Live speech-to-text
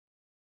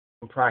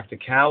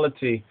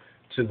practicality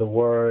to the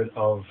word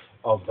of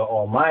the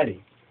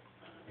Almighty.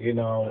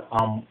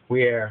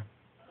 Where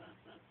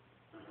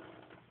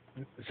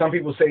some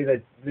people say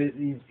that,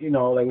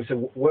 like we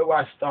said, where do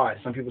I start?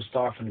 Some people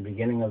start from the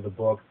beginning of the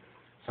book.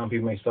 Some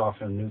people may start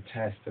from the New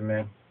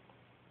Testament.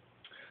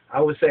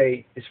 I would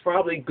say it's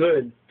probably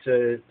good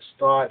to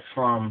start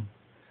from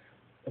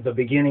the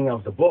beginning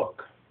of the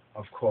book,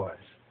 of course.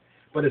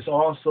 But it's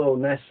also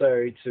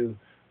necessary to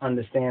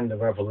understand the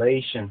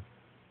revelation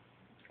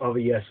of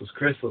IYESUS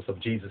Christus, of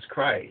Jesus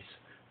Christ,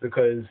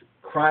 because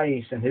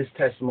Christ and his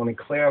testimony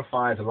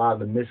clarifies a lot of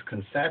the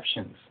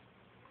misconceptions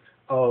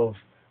of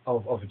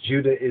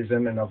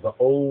Judaism and of the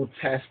Old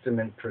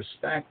Testament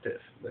perspective.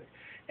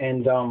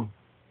 And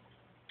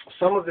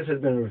some of this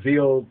has been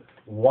revealed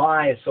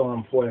why it's so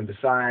important,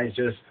 besides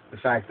just the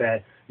fact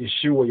that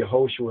Yeshua,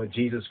 Yehoshua,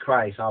 Jesus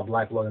Christ, our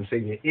black Lord and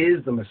Savior,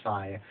 is the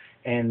Messiah,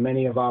 and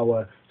many of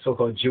our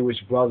so-called Jewish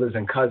brothers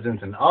and cousins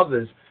and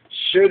others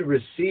should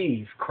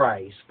receive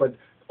Christ. But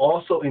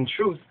also, in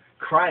truth,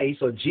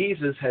 Christ or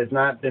Jesus has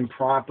not been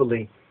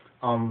properly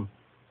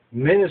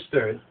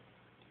ministered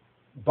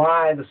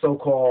by the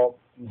so-called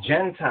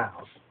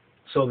Gentiles.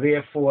 So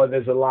therefore,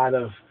 there's a lot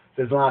of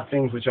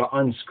things which are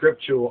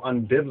unscriptural,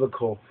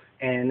 unbiblical,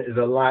 and there's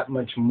a lot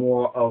much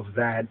more of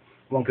that.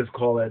 One could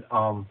call it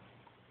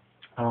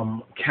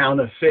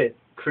counterfeit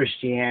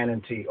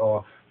Christianity,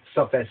 or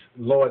stuff that's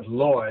Lord,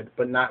 Lord,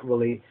 but not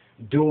really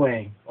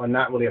doing or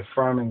not really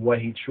affirming what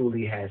he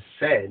truly has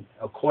said.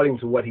 According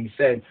to what he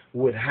said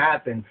would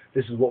happen,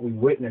 this is what we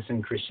witness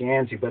in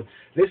Christianity. But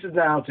this is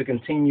now to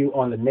continue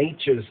on the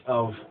nature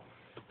of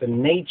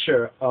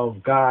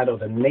God, or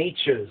the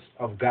natures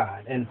of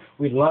God. And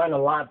we learn a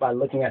lot by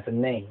looking at the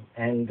name.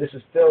 And this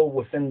is still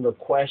within the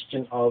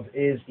question of,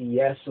 is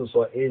IYESUS,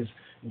 or is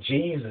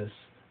Jesus,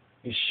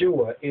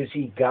 Yeshua, is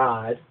he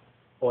God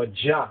or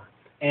JAH?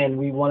 And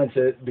we wanted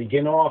to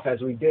begin off,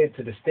 as we did,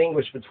 to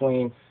distinguish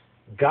between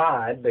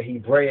God, the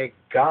Hebraic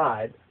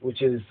God,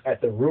 which is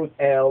at the root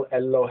El,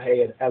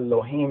 Elohe, and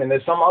Elohim. And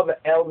there's some other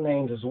El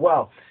names as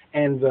well.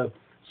 And the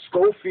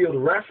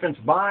Schofield Reference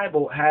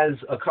Bible has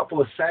a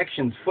couple of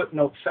sections,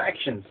 footnote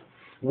sections,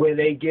 where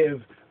they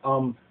give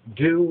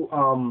due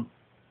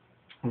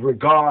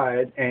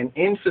regard and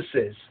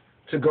emphasis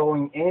to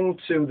going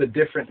into the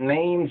different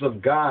names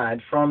of God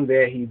from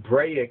their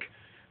Hebraic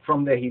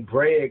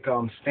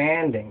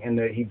standing and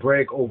the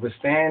Hebraic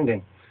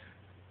overstanding,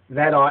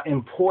 that are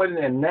important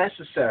and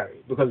necessary.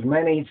 Because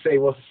many say,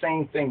 well, it's the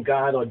same thing,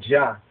 God or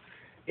JAH.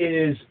 It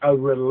is a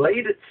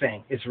related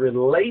thing. It's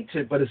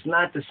related, but it's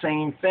not the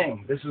same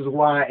thing. This is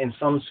why in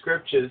some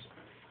scriptures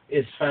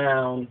it's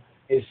found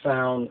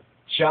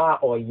JAH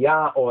or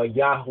Yah or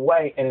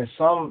Yahweh, and in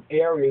some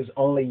areas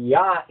only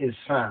Yah is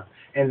found.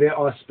 And there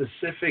are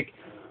specific,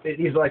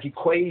 these are like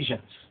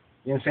equations.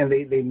 You understand?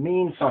 They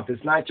mean something.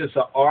 It's not just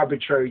an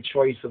arbitrary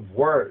choice of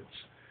words.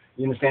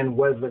 You understand,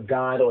 whether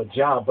God or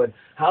JAH. But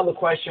how the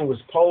question was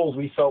posed,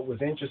 we felt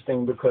was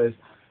interesting, because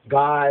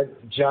God,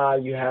 JAH,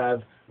 you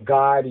have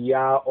God,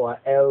 Yah, or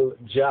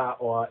El-Jah,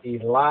 or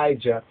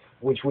Elijah,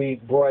 which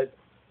we brought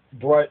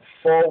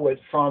forward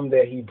from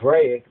the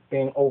Hebraic,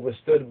 being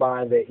overstood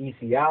by the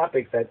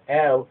Ethiopic, that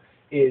El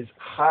is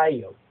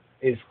Chayil,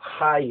 If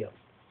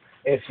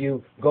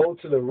you go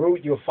to the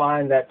root, you'll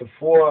find that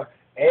before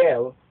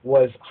El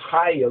was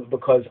Chayil,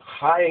 because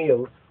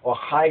Chayil or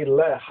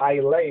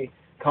Haile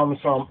comes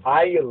from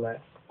Ayele.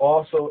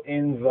 Also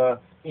in the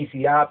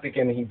Ethiopic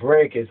and the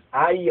Hebraic is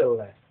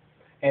Ayele.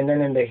 And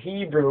then in the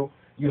Hebrew,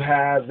 you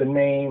have the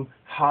name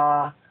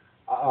Ha'el.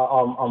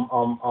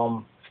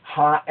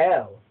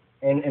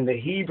 And in the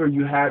Hebrew,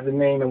 you have the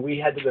name, and we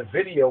had the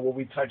video where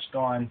we touched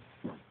on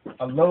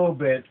a little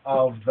bit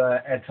of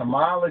the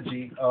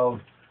etymology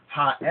of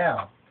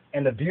Ha'el.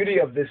 And the beauty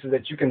of this is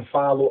that you can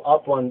follow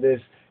up on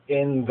this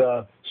in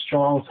the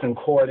Strong's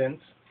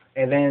Concordance,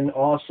 and then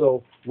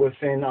also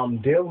within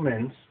August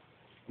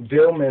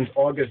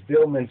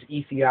Dillman's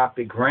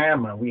Ethiopic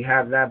Grammar. We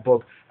have that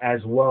book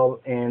as well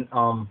in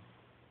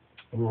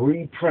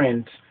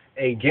reprint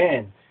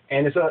again,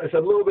 and it's a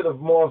little bit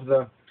of more of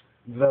the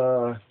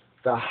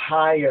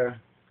higher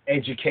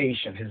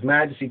education. His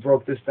Majesty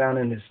broke this down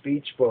in his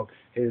speech book,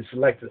 his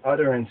selected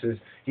utterances.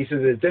 He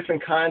says there's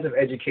different kinds of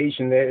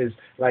education. There is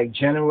like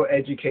general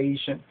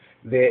education,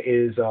 there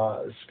is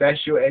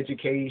special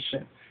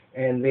education,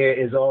 and there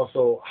is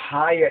also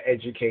higher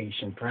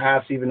education,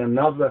 perhaps even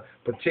another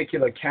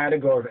particular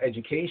category of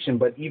education.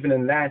 But even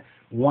in that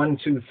 1,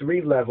 2,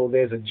 3 level,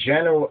 there's a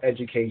general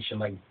education,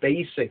 like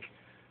basic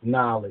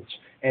knowledge.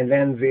 And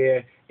then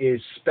there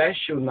is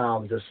special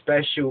knowledge, a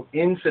special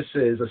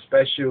emphasis, a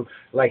special,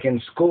 like in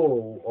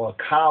school or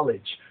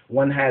college,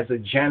 one has the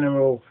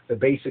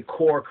basic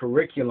core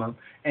curriculum,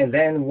 and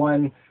then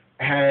one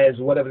has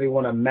whatever they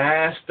want to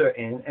master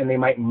in, and they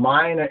might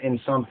minor in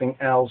something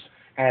else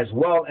as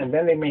well, and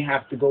then they may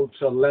have to go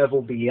to a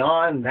level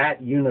beyond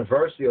that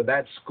university or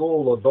that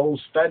school or those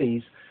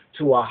studies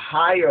to a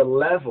higher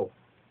level.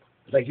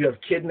 Like you have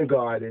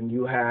kindergarten,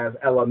 you have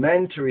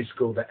elementary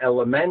school, the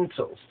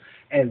elementals,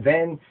 and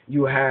then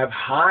you have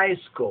high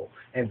school,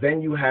 and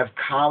then you have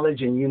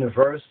college and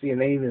university,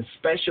 and then even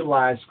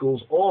specialized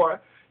schools,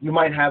 or you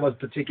might have a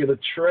particular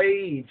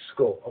trade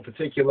school, a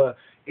particular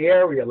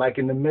area, like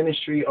in the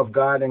ministry of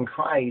God in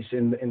Christ,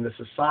 in the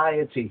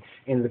society,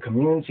 in the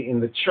community, in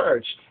the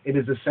church. It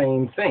is the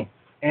same thing.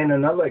 And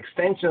another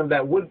extension of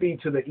that would be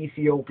to the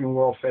Ethiopian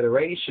World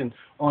Federation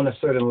on a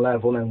certain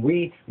level. And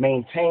we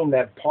maintain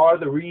that part of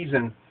the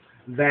reason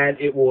that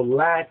it will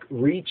lack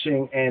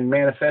reaching and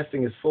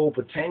manifesting its full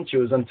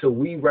potential is until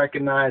we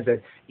recognize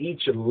that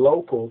each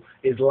local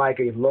is like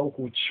a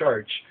local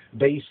church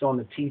based on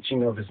the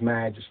teaching of His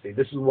Majesty.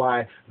 This is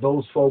why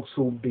those folks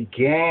who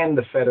began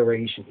the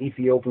Federation,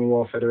 Ethiopian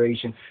World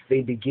Federation,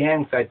 they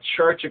began at that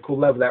churchical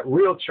level, that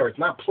real church,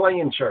 not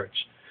playing church,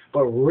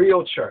 but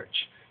real church.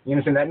 You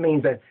understand? That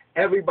means that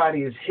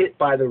everybody is hit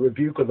by the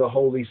rebuke of the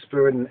Holy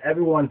Spirit, and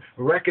everyone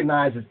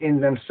recognizes in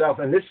themselves.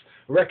 And this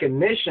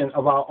recognition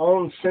of our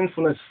own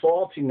sinfulness,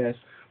 faultiness,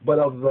 but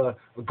of the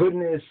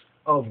goodness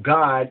of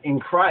God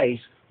in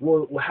Christ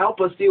will help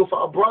us deal with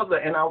our brother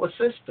and our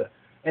sister.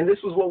 And this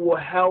is what will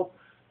help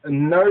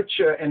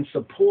nurture and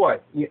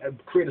support,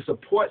 create a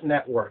support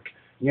network,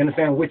 you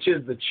understand, which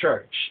is the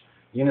church.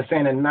 You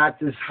understand? And not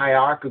this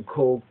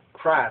hierarchical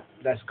crap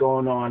that's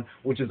going on,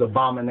 which is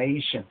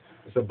abomination.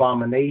 It's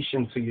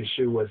abomination to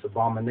Yeshua. It's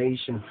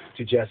abomination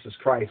to Jesus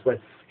Christ.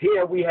 But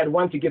here we had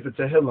one to get the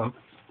Tehillim,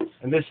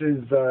 and this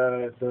is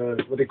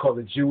the what they call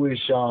the Jewish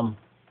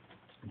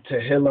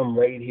Tehillim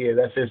right here.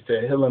 That says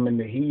Tehillim in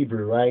the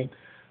Hebrew, right?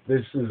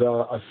 This is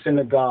a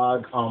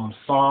synagogue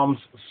Psalms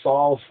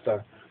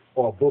Psalter,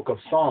 or Book of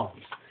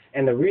Psalms.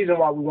 And the reason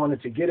why we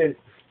wanted to get it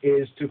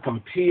is to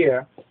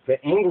compare the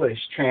English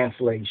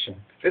translation.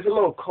 There's a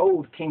little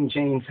code King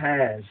James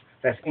has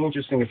that's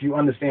interesting. If you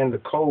understand the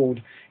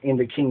code in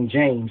the King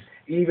James,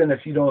 even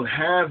if you don't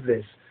have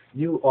this,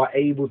 you are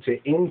able to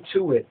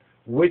intuit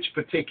which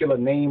particular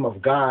name of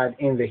God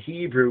in the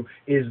Hebrew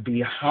is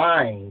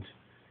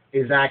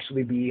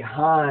actually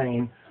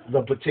behind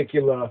the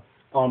particular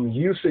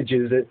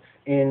usages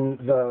in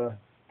the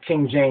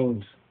King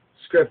James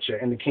scripture,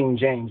 in the King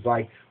James.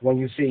 Like when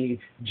you see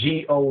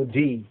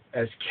G-O-D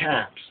as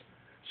caps,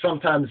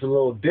 sometimes it's a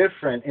little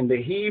different in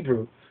the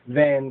Hebrew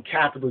than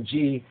capital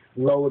G,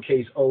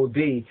 lowercase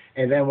o-d.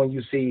 And then when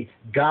you see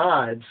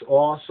gods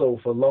also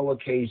for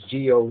lowercase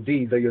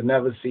g-o-d, though you'll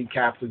never see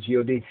capital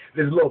G-O-D,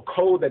 there's a little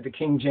code that the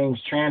King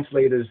James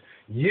translators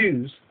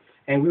use,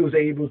 and we was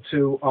able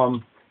to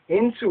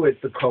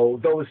intuit the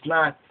code, though it's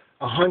not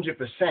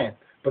 100%,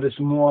 but it's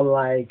more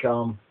like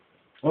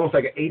almost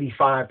like an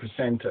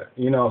 85%er.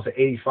 You know, it's an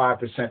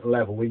 85%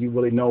 level where you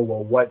really know,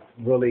 well, what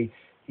really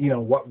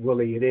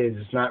it is.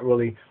 It's not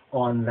really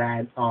on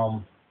that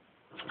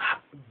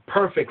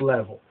perfect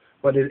level,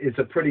 but it's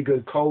a pretty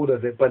good code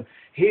of it. But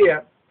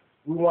here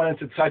we wanted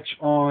to touch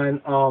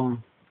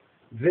on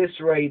this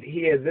right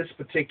here, this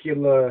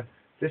particular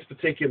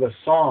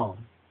psalm.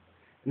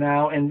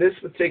 Now in this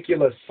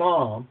particular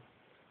psalm,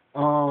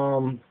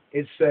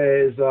 it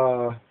says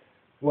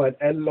what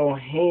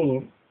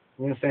Elohim.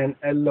 You understand?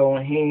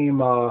 Elohim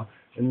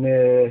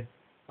nitzub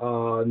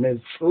or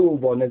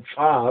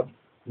nitzab.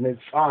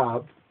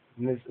 Nitzab.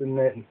 You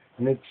understand?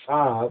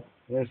 Nitzab.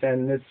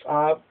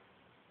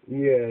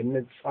 Yeah,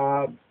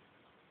 nitzab.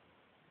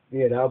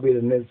 Yeah, that'll be the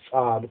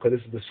nitzab, because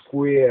this is the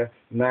square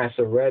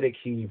Masoretic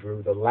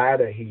Hebrew, the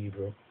latter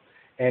Hebrew.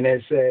 And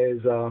it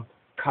says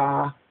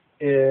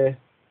ka-edat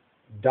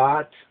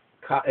el.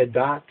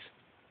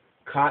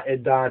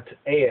 Ka-edat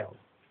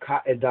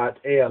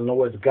el. In other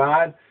words,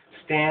 God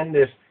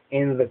standeth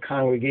in the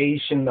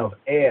congregation of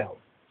El.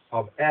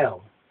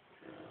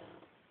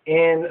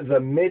 In the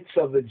midst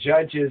of the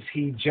judges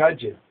he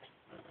judgeth.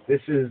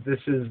 This is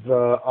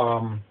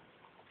the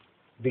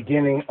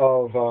beginning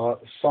of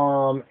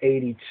Psalm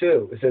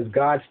 82. It says,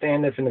 God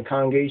standeth in the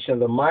congregation of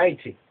the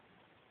mighty.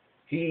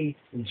 He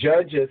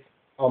judgeth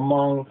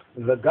among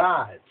the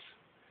gods.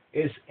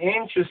 It's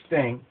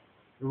interesting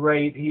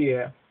right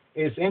here.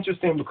 It's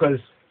interesting because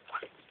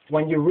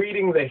when you're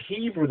reading the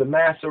Hebrew, the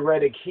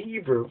Masoretic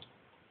Hebrew,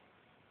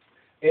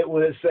 it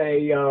would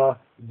say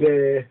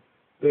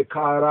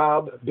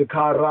bekarab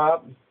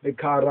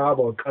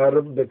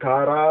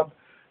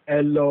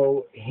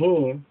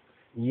Elohim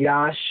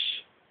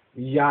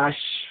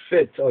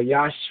Yashfit or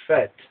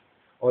Yashfet.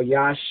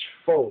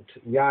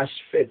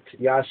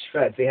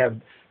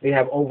 They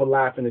have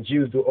overlap, and the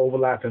Jews do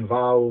overlap in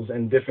vowels,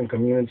 and different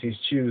communities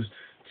choose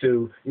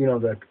to,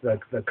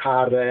 the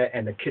kara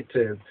and the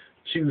kitab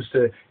choose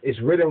to, it's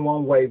written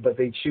one way, but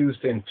they choose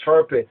to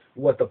interpret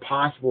what the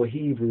possible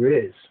Hebrew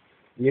is.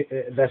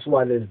 That's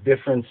why there's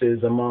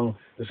differences among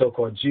the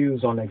so-called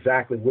Jews on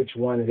exactly which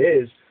one it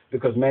is,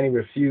 because many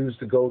refuse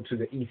to go to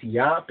the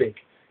Ethiopic,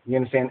 you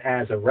understand,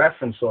 as a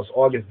reference source.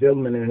 August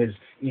Dillman in his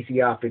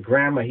Ethiopic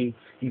grammar, he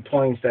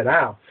points that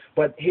out.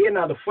 But here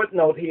now the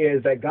footnote here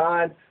is that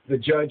God, the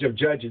judge of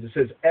judges, it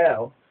says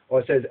El,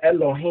 or it says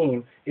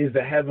Elohim is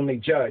the heavenly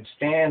judge.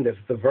 Standeth,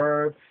 the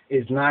verb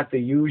is not the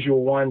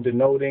usual one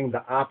denoting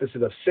the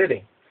opposite of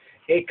sitting.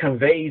 It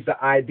conveys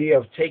the idea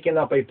of taking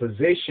up a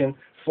position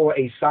for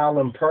a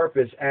solemn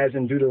purpose, as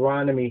in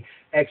Deuteronomy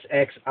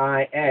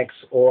XXIX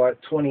or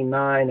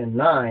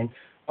 29:9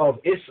 of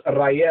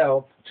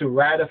Israel, to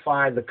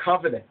ratify the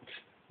covenant.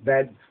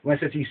 That when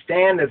it says he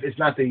standeth, it's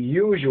not the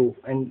usual,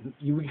 and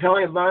we can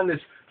only learn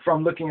this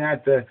from looking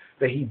at the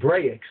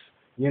Hebraics.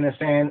 You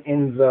understand?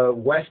 In the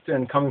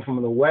Western, coming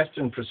from the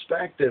Western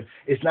perspective,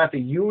 it's not the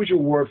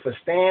usual word for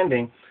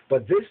standing,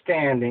 but this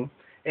standing,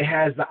 it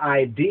has the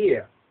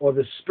idea or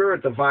the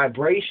spirit, the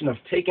vibration of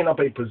taking up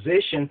a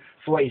position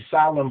for a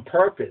solemn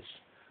purpose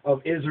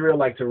of Israel,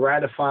 like to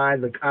ratify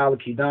the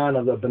Al-Qidan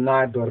of the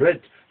B'nai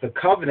Berit, the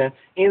covenant,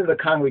 in the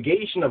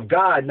congregation of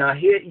God. Now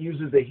here it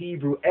uses the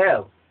Hebrew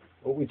El,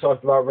 what we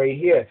talked about right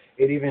here.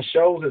 It even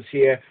shows us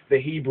here the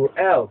Hebrew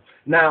El.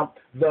 Now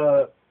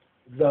the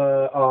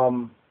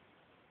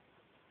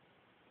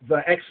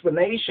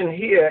explanation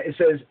here, it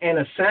says, an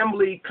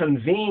assembly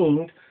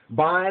convened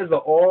by the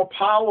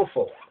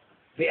all-powerful.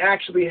 They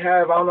actually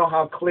have, I don't know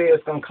how clear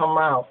it's going to come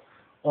out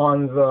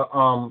on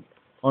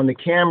the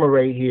camera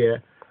right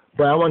here,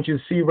 but I want you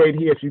to see right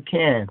here if you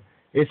can.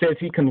 It says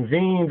he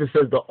convenes, it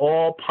says the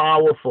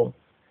all-powerful.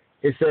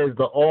 It says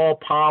the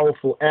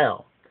all-powerful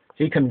El.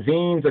 He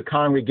convenes a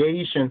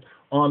congregation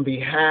on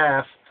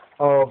behalf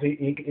of,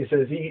 it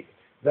says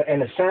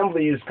an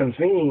assembly is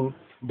convened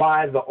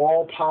by the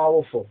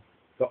all-powerful.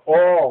 The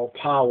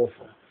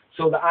all-powerful.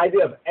 So the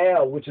idea of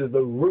El, which is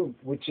the root,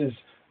 which is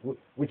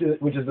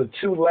the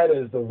two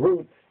letters, the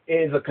root,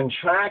 is a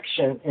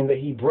contraction in the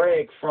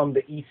Hebraic from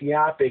the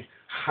Ethiopic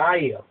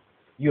Hayel.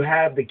 You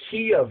have the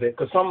key of it,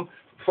 because some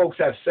folks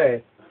have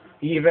said,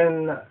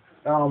 even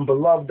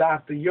beloved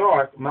Dr.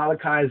 York,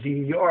 Malachi Z.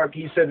 York,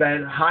 he said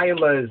that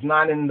Hayel is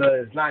not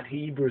it's not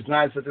Hebrew, it's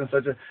not such and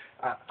such a,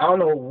 I don't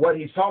know what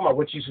he's talking about.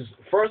 What you should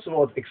first of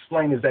all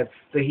explain is that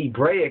the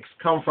Hebraics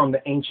come from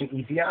the ancient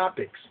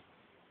Ethiopics.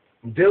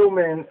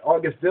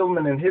 August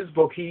Dillman, in his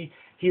book, he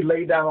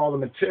laid down all the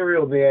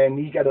material there, and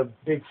he got a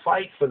big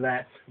fight for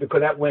that, because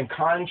that went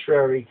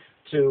contrary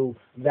to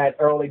that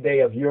early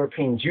day of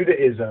European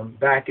Judaism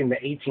back in the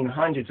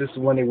 1800s. This is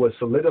when they were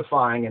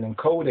solidifying and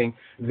encoding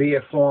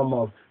their form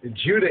of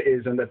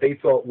Judaism that they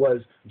thought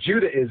was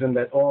Judaism,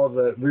 that all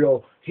the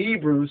real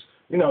Hebrews,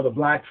 the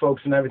black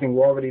folks and everything,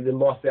 they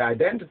lost their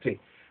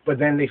identity. But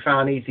then they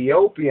found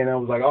Ethiopia, and it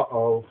was like,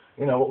 uh-oh,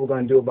 what we're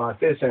going to do about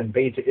this? And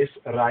Beit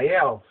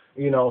Israel,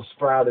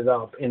 sprouted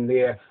up in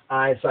their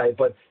eyesight.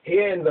 But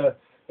here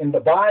in the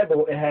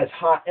Bible, it has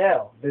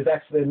Ha'el. There's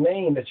actually a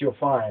name that you'll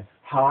find,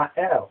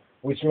 Ha'el,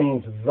 which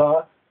means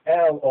the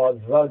El, or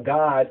the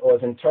God, or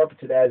is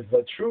interpreted as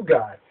the true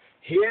God.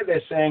 Here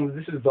they're saying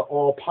this is the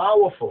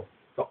all-powerful,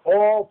 the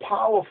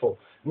all-powerful.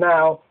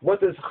 Now, what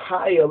does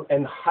Ha'el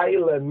and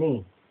Haile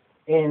mean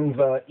in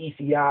the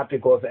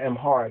Ethiopic or the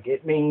Amharic?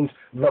 It means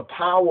the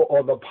power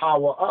or the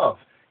power of.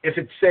 If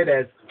it's said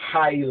as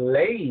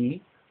Haile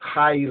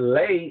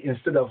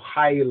instead of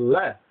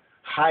Haile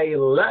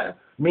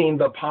means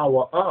the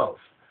power of.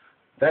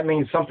 That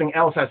means something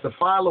else has to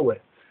follow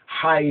it.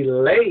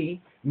 Haile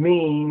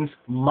means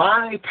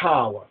my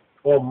power,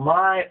 or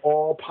my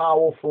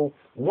all-powerful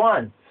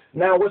one.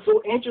 Now, what's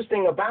so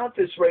interesting about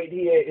this right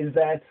here is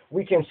that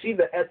we can see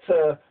the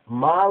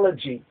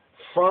etymology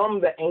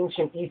from the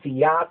ancient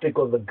Ethiopic,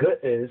 or the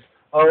Ge'ez,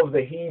 of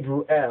the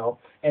Hebrew El,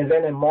 and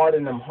then in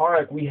modern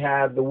Amharic we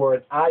have the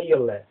word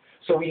Ayele.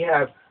 So we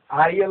have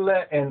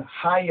Ayele and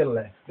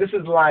Hayele. This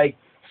is like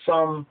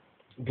some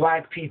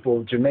black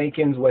people,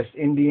 Jamaicans, West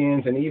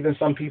Indians, and even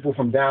some people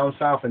from down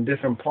south in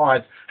different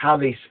parts, how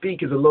they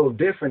speak is a little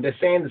different. They're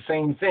saying the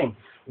same thing.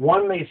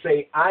 One may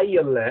say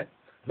Ayele,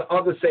 the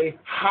other say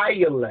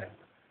Hayele,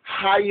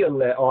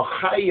 Hayele or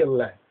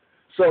Hayele.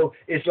 So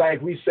it's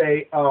like we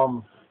say,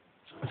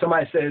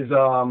 somebody says,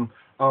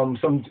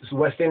 some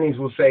West Indians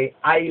will say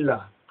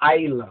Ayla,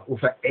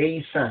 with an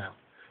A sound,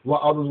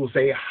 while others will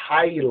say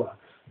Hayla.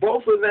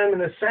 Both of them,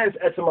 in a sense,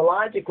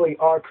 etymologically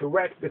are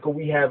correct, because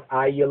we have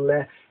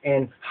Ayele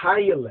and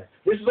Hayele.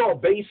 This is all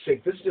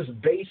basic. This is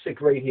just basic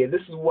right here.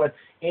 This is what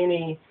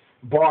any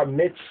bar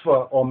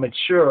mitzvah or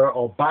mature,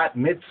 or bat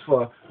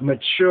mitzvah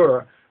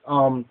mature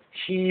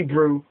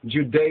Hebrew,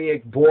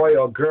 Judaic boy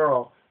or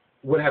girl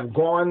would have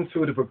gone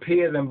through to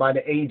prepare them by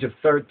the age of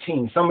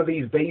 13. Some of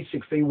these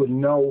basics they would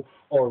know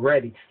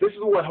already. This is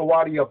what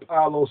Hawari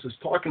Apollos is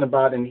talking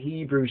about in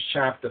Hebrews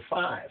chapter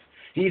 5.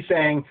 He's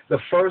saying the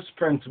first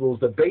principles,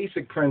 the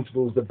basic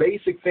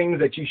things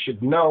that you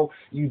should know,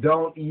 you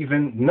don't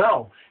even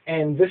know.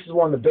 And this is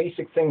one of the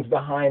basic things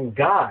behind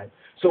God.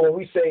 So when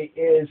we say,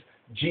 is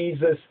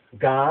Jesus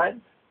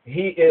God?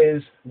 He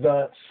is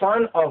the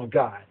Son of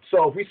God.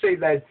 So if we say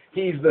that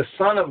he's the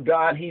Son of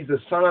God, he's the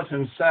Son of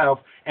himself,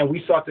 and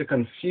we start to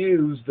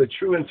confuse the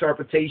true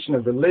interpretation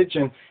of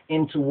religion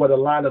into what a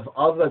lot of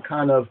other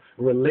kind of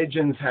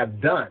religions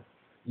have done.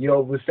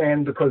 We're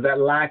saying because that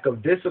lack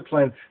of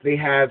discipline, they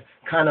have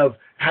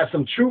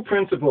some true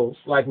principles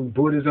like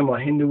Buddhism or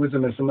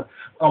Hinduism, and some,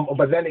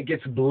 but then it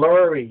gets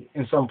blurry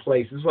in some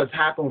places. This is what's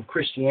happened with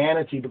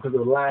Christianity because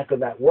of the lack of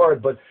that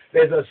word. But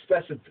there's a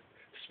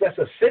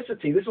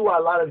specificity. This is why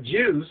a lot of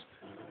Jews,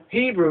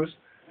 Hebrews,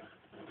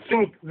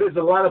 think there's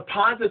a lot of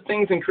positive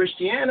things in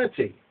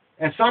Christianity.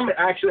 And some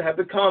actually have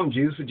become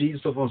Jews for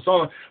Jesus, so forth and so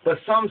on, but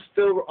some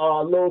still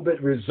are a little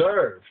bit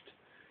reserved.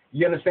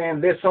 You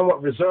understand? They're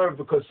somewhat reserved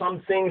because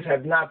some things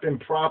have not been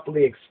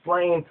properly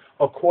explained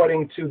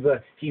according to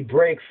the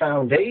Hebraic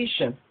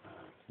foundation.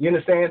 You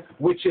understand?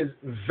 Which is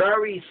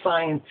very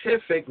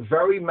scientific,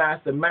 very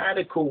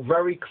mathematical,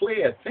 very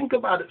clear. Think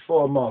about it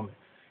for a moment.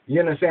 You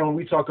understand, when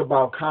we talk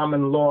about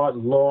common law,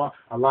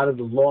 a lot of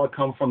the law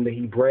come from the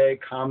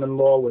Hebraic common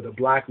law where the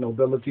black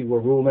nobility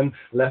were ruling,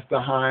 left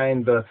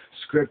behind the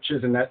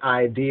scriptures and that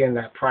idea and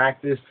that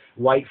practice.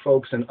 White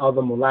folks and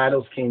other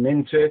mulattoes came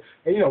into it.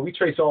 And, you know, we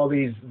trace all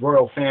these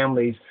royal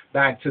families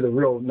back to the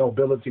real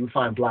nobility. We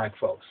find black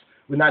folks.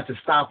 We're not to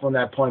stop on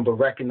that point, but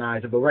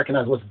recognize it. But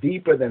recognize what's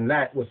deeper than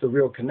that, what's the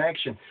real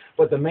connection.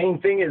 But the main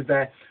thing is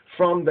that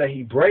from the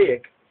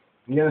Hebraic,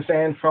 you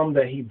understand, from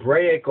the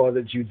Hebraic or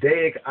the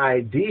Judaic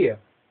idea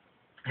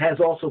has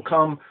also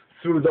come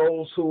through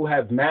those who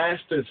have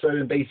mastered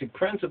certain basic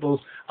principles,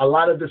 a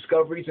lot of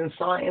discoveries in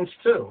science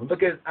too.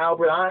 Look at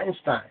Albert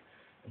Einstein.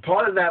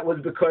 Part of that was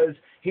because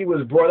he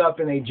was brought up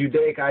in a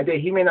Judaic idea.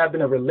 He may not have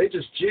been a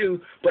religious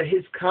Jew, but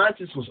his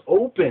conscience was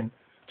open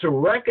to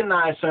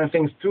recognize certain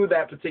things through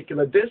that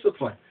particular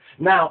discipline.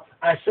 Now,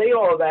 I say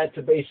all of that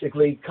to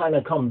basically kind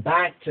of come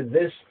back to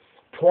this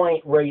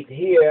point right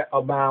here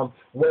about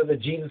whether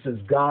Jesus is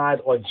God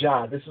or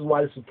JAH. This is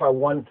why this is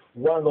probably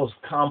one of those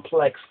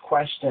complex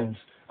questions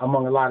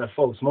among a lot of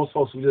folks. Most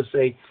folks will just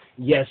say,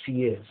 yes,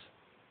 he is.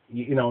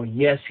 You know,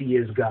 yes, he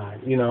is God,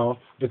 you know,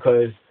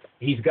 because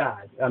he's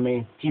God. I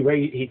mean, he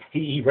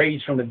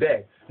raised from the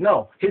dead.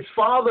 No, his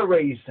Father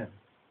raised him.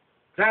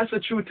 That's a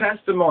true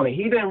testimony.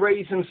 He didn't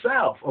raise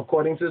himself,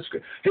 according to the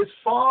scripture. His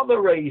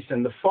Father raised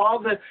him. The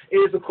Father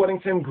is,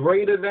 according to him,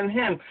 greater than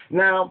him.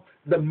 Now,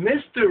 the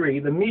mystery,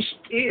 the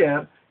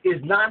mystere,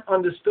 is not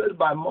understood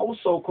by most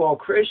so-called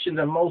Christians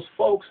and most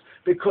folks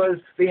because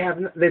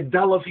they're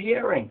dull of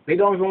hearing. They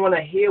don't even want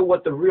to hear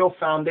what the real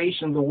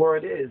foundation of the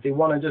word is. They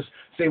want to just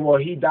say, well,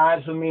 he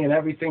died for me and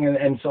everything,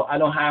 and so I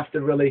don't have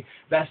to really,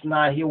 that's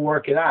not, he'll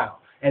work it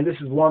out. And this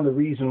is one of the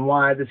reasons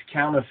why this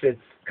counterfeit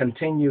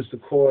continues to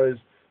cause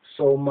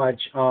so much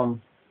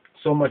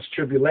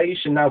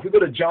tribulation. Now, if we go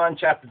to John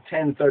chapter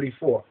 10,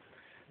 34.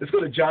 Let's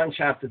go to John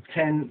chapter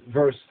 10,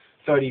 verse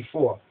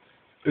 34.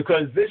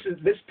 Because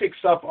this picks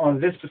up on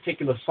this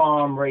particular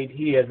psalm right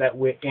here that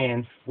we're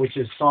in, which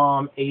is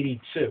Psalm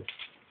 82.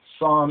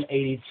 Psalm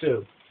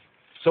 82.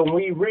 So when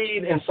we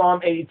read in Psalm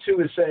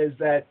 82, it says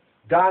that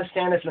God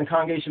standeth in the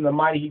congregation of the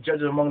mighty, he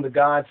judges among the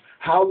gods.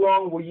 How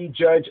long will ye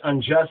judge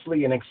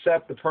unjustly and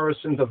accept the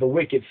persons of the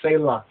wicked?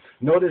 Selah.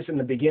 Notice in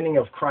the beginning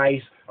of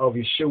Christ, of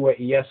Yeshua,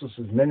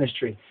 IYESUS'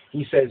 ministry,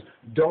 he says,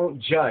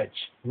 don't judge.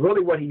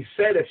 Really what he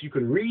said, if you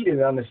could read it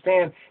and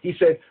understand, he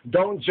said,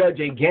 don't judge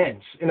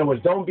against. In other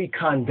words, don't be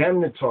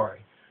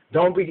condemnatory.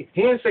 He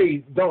didn't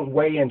say don't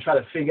weigh and try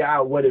to figure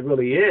out what it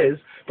really is,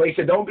 but he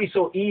said don't be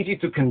so easy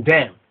to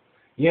condemn.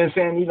 You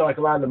understand? You know, like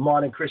a lot of the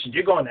modern Christians,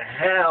 you're going to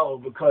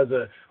hell because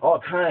of all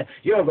kinds.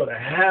 You're going to go to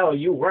hell,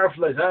 you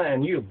worthless,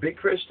 and you a big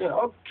Christian?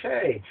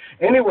 Okay.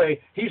 Anyway,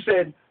 he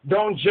said,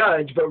 don't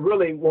judge, but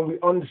really when we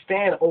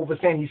understand,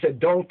 he said,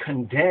 don't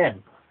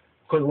condemn.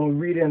 Because when we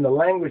read it in the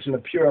language in the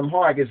pure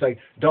heart, it's like,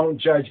 don't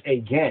judge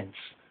against.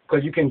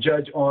 Because you can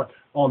judge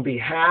on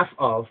behalf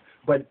of,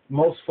 but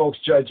most folks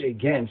judge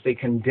against. They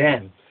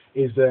condemn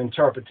is the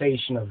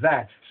interpretation of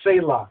that.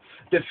 Selah.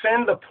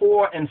 Defend the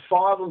poor and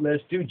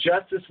fatherless. Do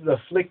justice to the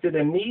afflicted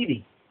and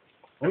needy.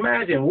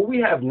 Imagine, will we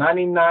have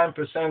 99%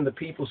 of the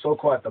people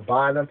so-called at the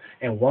bottom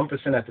and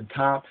 1% at the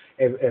top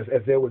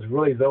if there was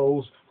really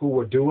those who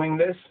were doing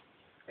this?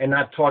 And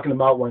not talking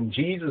about when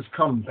Jesus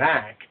come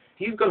back,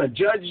 he's going to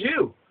judge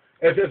you.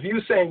 If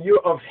you're saying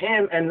you're of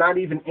him and not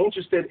even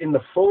interested in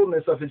the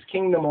fullness of his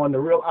kingdom or in the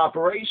real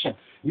operation,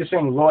 you're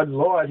saying, Lord,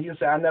 Lord, he'll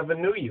say, I never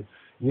knew you.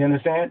 You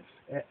understand?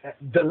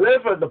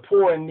 Deliver the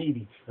poor and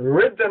needy.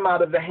 Rid them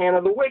out of the hand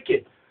of the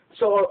wicked.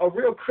 So a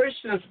real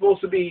Christian is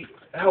supposed to be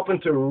helping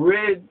to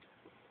rid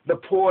the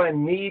poor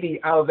and needy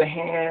out of the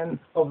hand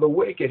of the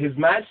wicked. His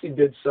Majesty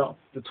did so.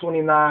 The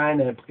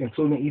 29,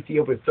 including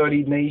Ethiopia,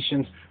 30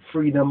 nations,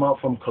 freed them up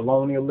from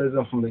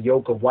colonialism, from the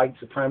yoke of white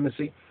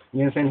supremacy.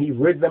 You understand? He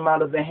rid them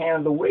out of the hand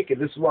of the wicked.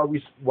 This is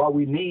why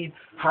we need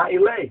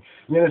ELI.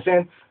 You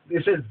understand?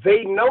 It says,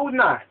 they know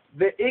not.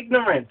 They're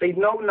ignorant. They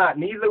know not,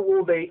 neither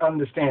will they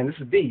understand. This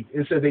is deep.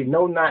 It says they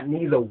know not,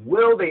 neither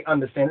will they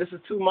understand. This is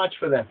too much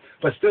for them,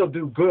 but still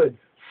do good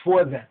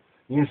for them.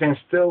 You understand?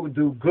 Still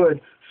do good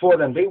for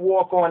them. They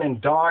walk on in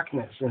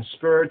darkness and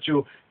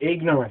spiritual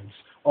ignorance.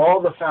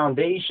 All the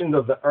foundations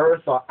of the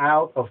earth are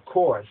out of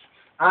course.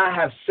 I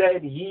have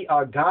said ye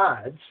are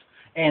gods,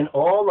 and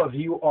all of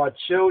you are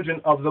children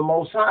of the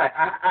Most High.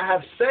 I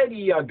have said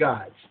ye are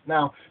gods.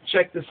 Now,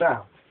 check this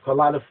out. A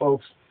lot of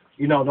folks,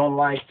 don't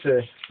like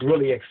to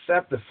really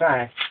accept the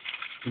fact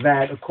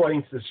that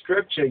according to the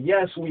scripture,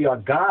 yes, we are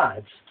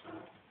gods,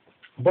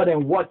 but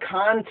in what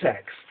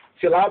context?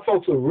 See, a lot of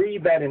folks will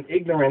read that in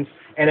ignorance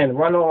and then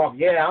run off,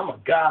 yeah, I'm a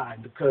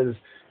god because,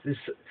 this,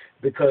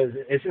 because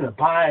it's in the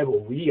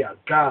Bible. We are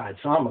God,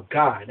 so I'm a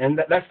God. And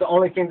that's the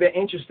only thing they're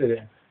interested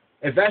in.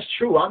 If that's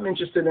true, I'm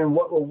interested in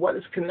what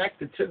is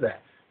connected to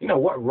that. You know,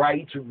 what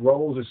rights,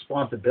 roles,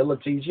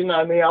 responsibilities, you know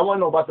what I mean? I want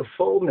to know about the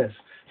fullness.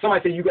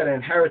 Somebody say you got an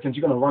inheritance,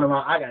 you're going to run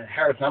around, I got an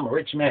inheritance, I'm a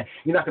rich man.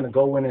 You're not going to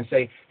go in and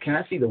say, can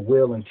I see the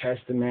will and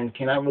testament?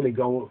 Can I really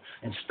go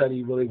and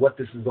study really what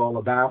this is all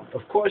about?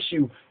 Of course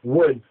you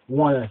would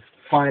want to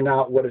find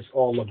out what it's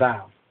all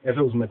about. If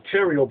it was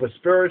material but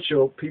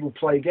spiritual, people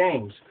play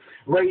games.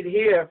 Right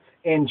here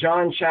in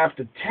John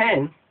chapter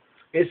 10,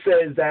 it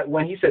says that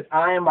when he said,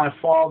 I and my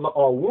Father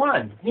are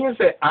one, he didn't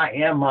say, I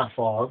am my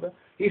Father.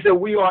 He said,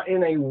 we are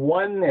in a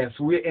oneness.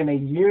 We're in a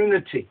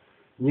unity.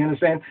 You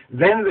understand?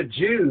 Then the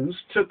Jews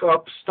took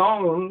up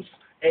stones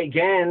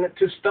again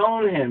to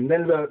stone him.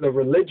 Then the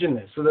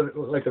religionists, so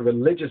like the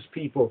religious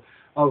people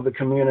of the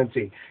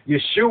community.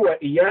 Yeshua,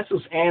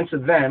 IYESUS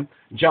answered them,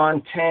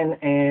 John 10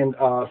 and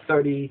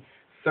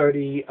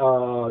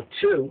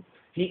 32.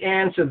 He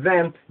answered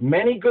them,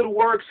 many good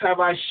works have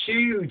I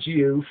shewed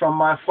you from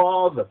my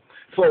Father.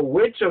 For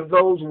which of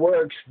those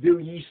works do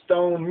ye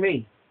stone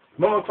me?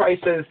 Remember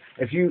Christ says,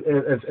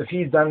 if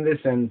he's done this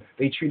and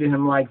they treated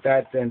him like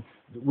that, then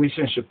we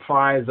should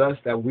surprise us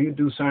that we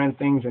do certain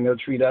things and they'll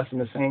treat us in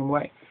the same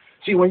way.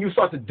 See, when you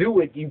start to do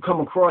it, you come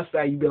across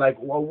that, you be like,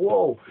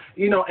 whoa.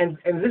 You know, and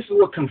this is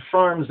what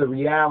confirms the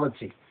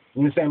reality.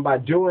 You understand? By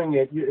doing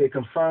it, it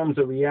confirms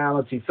the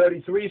reality.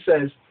 33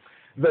 says,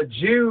 the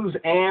Jews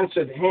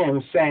answered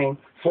him, saying,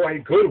 for a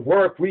good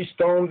work we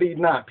stone thee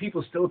not.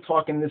 People still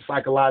talking this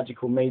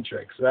psychological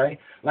matrix, right?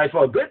 Like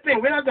for a good thing,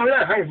 we're not going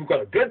to hurt you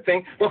for a good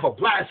thing, but for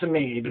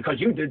blasphemy, because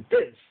you did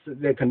this,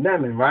 they're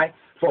condemning, right?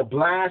 For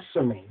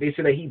blasphemy. They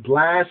say that he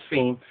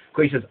blasphemed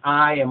because he says,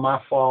 I and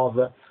my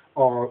Father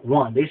are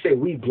one. They say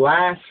we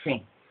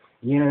blaspheme.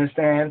 You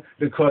understand?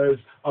 Because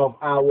of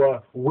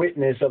our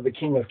witness of the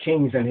King of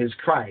Kings and his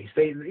Christ.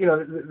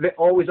 They're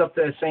always up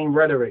there same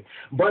rhetoric.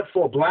 But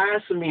for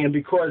blasphemy and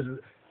because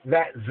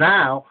that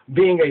thou,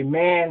 being a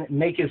man,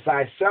 makest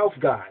thyself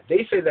God.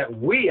 They say that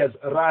we as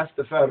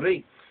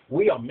RASTAFARI,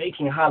 we are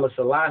making Haile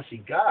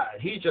Selassie God.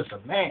 He's just a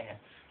man.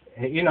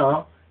 You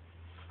know,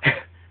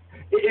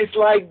 it's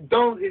like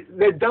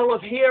they're dull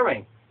of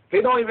hearing.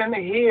 They don't even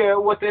hear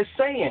what they're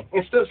saying.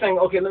 Instead of saying,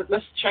 okay,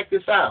 let's check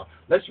this out.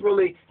 Let's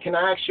really, can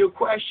I ask you a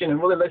question? And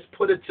really, let's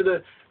put it to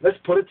the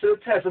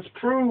test. Let's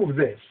prove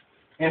this.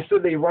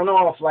 Instead, they run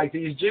off like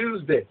these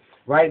Jews did.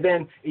 Right?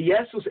 Then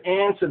IYESUS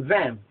answered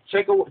them.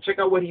 Check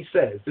out what he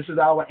says. This is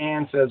our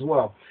answer as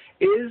well.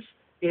 Is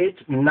it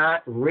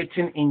not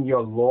written in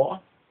your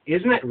law?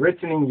 Isn't it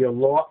written in your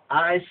law?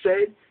 I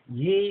said,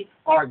 ye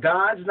are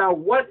gods. Now,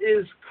 what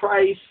is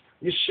Christ,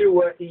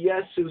 Yeshua,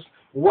 IYESUS?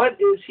 What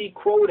is he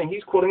quoting?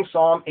 He's quoting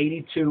Psalm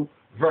 82,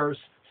 verse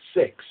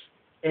 6.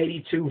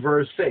 82,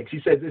 verse 6.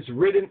 He says, it's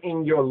written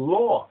in your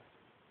law.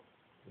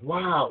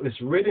 Wow,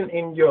 it's written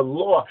in your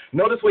law.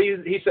 Notice what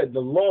he said, the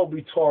law will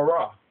be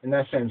Torah. In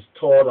that sense,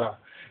 Torah.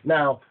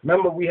 Now,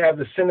 remember we have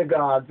the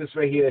synagogue. This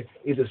right here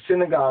is a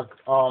synagogue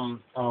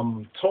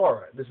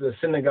Torah. This is a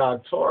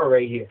synagogue Torah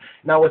right here.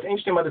 Now, what's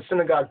interesting about the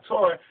synagogue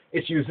Torah,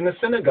 it's used in the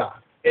synagogue.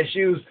 It's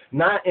used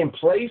not in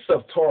place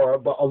of Torah,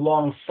 but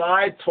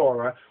alongside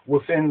Torah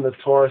within the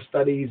Torah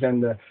studies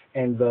and the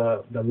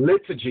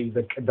liturgy,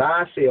 the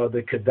Kadase or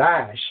the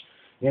Kadash.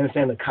 You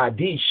understand, the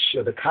Kaddish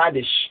or the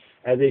Kaddish,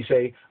 as they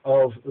say,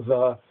 of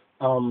the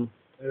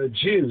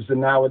Jews, the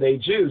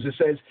nowadays Jews. It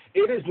says,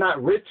 is it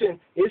not written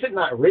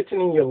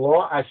in your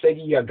law, I say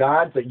to your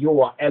gods, that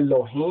you are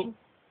Elohim?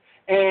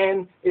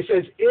 And it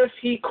says, if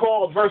he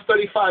called, verse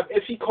 35,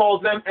 if he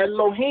calls them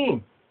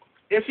Elohim,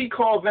 if he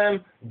called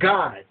them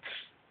gods,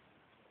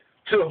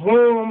 to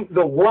whom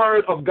the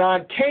word of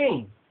God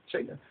came.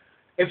 Check that.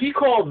 If he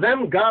called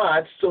them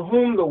gods to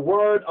whom the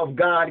word of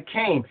God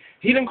came,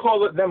 he didn't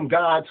call them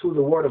gods who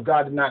the word of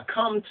God did not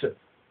come to.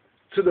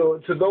 To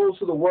those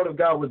who the word of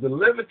God was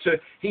delivered to,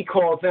 he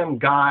called them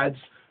gods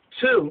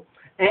too.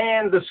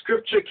 And the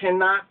scripture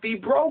cannot be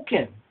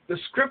broken. The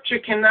scripture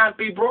cannot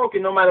be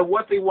broken, no matter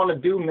what they want to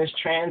do,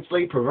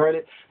 mistranslate, pervert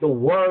it. The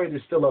word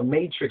is still a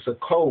matrix, a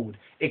code.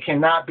 It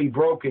cannot be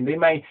broken. They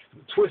may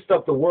twist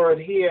up the word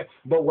here,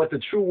 but what the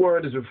true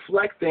word is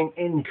reflecting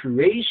in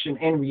creation,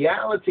 in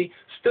reality,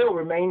 still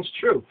remains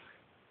true.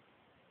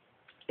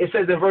 It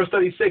says in verse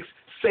 36,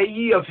 say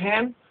ye of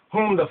him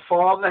whom the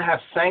Father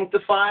hath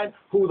sanctified,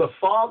 who the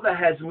Father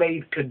has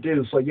made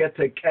Kadus, or yet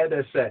to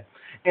Kedusah,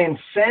 and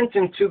sent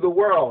into the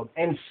world,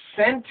 and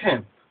sent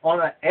him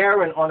on an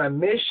errand, on a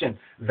mission.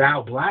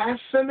 Thou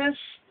blasphemest?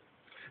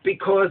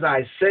 Because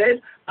I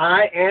said,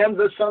 I am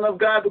the Son of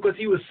God. Because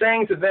he was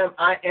saying to them,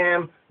 I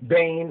am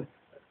Ben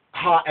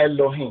Ha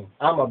Elohim.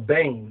 I'm a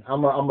Ben.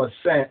 I'm a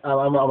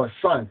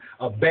son,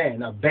 a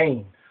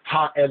Ben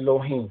Ha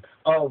Elohim,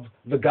 of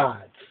the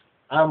gods.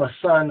 I'm a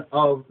son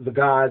of the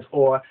gods,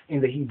 or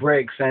in the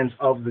Hebraic sense,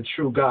 of the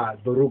true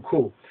God, Baruch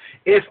Hu.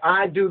 If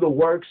I do the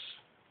works,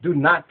 do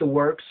not the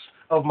works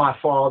of my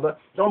Father,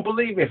 don't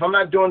believe me. If I'm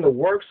not doing the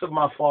works of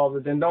my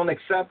Father, then don't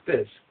accept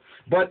this.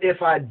 But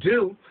if I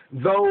do,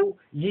 though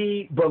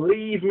ye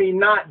believe me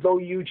not, though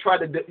you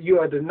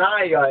you're a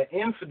denier, an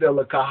infidel,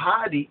 a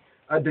kahadi,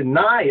 a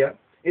denier,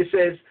 it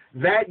says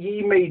that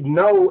ye may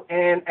know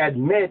and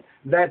admit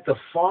that the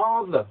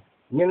Father,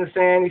 you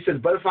understand? He says,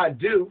 but if I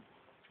do,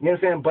 you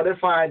understand? But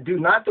if I do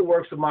not the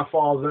works of my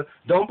Father,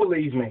 don't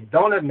believe me,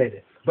 don't admit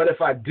it. But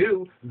if I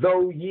do,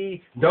 though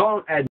ye don't admit